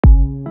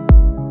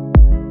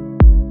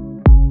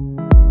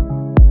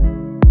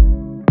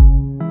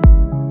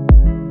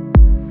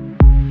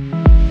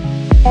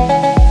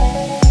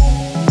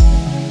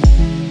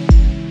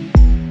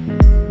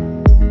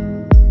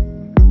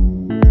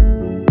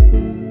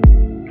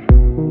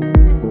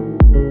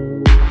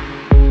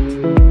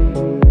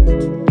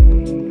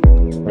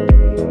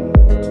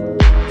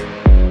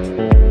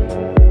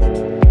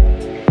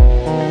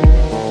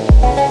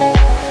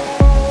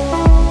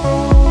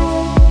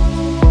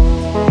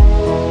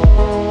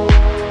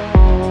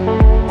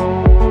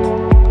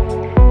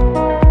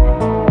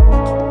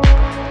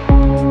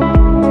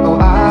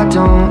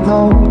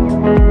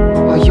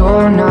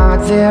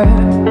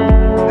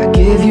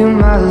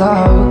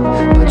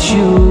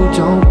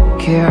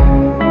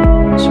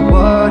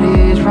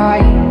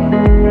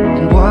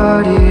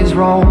is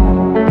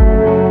wrong,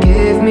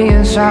 give me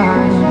a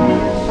sign.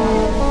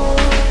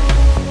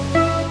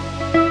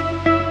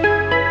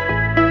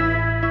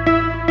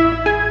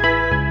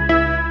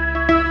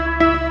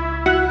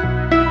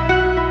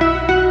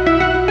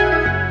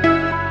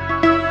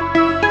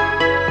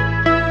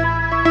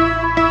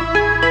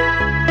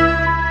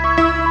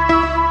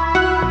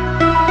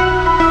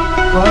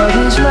 What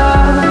is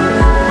love?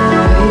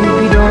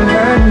 Baby, don't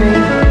hurt me.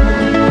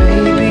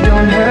 Baby,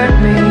 don't hurt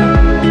me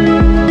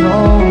no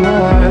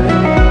more.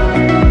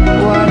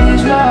 What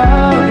is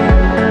love?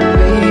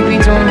 Baby,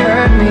 don't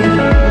hurt me.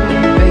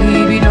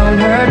 Baby, don't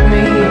hurt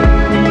me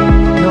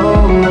no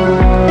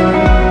more.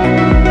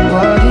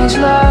 What is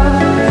love?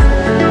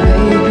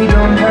 Baby,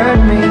 don't hurt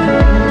me.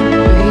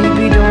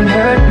 Baby, don't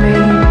hurt me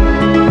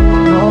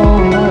no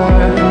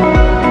more.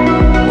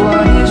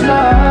 What is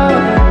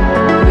love?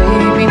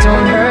 Baby,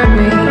 don't hurt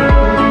me.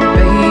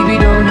 Baby,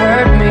 don't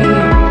hurt me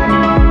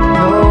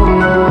no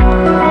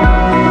more.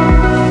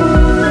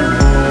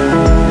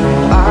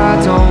 I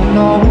don't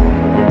know,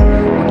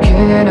 what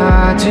can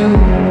I do?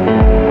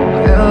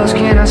 What else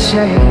can I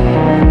say?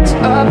 It's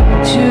up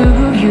to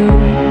you.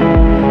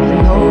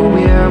 I know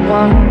we're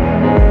one,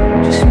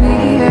 just me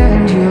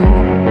and you.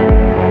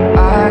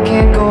 I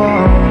can't go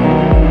on.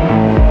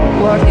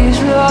 What is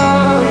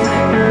love?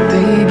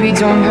 Baby,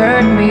 don't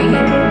hurt me.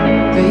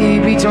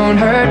 Baby, don't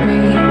hurt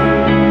me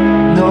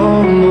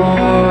no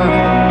more.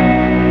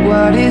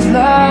 What is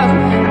love?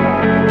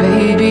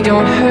 Baby,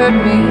 don't hurt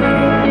me.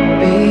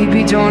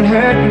 Baby, don't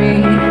hurt me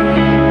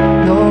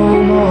no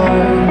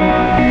more.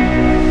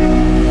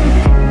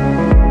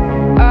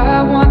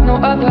 I want no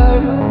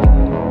other,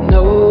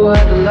 no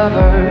other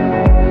lover.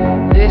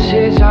 This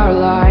is our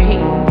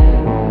line,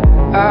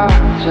 our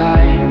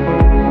time.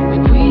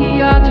 When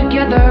we are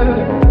together,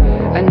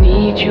 I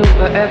need you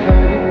forever.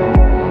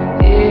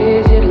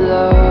 Is it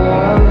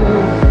love?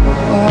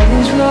 What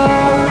is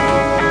love?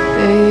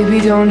 Baby,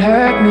 don't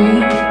hurt me.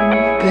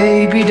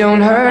 Baby,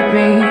 don't hurt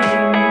me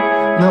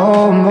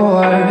no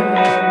more.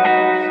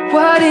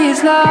 What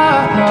is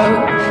love?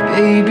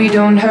 Baby,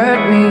 don't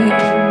hurt me.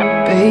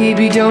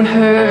 Baby, don't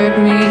hurt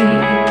me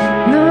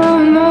no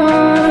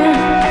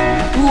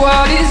more.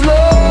 What is love?